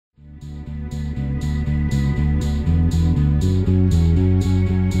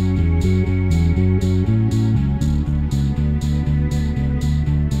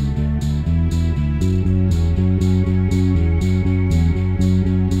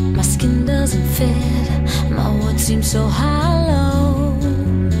doesn't fit, my words seem so hollow.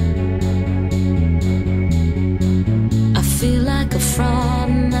 I feel like a fraud,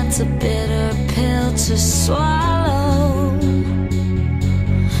 and that's a bitter pill to swallow.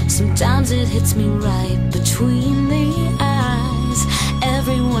 Sometimes it hits me right between the eyes.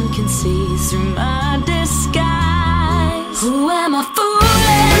 Everyone can see through my disguise. Who am I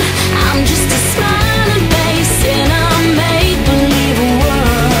fooling? I'm just a smile.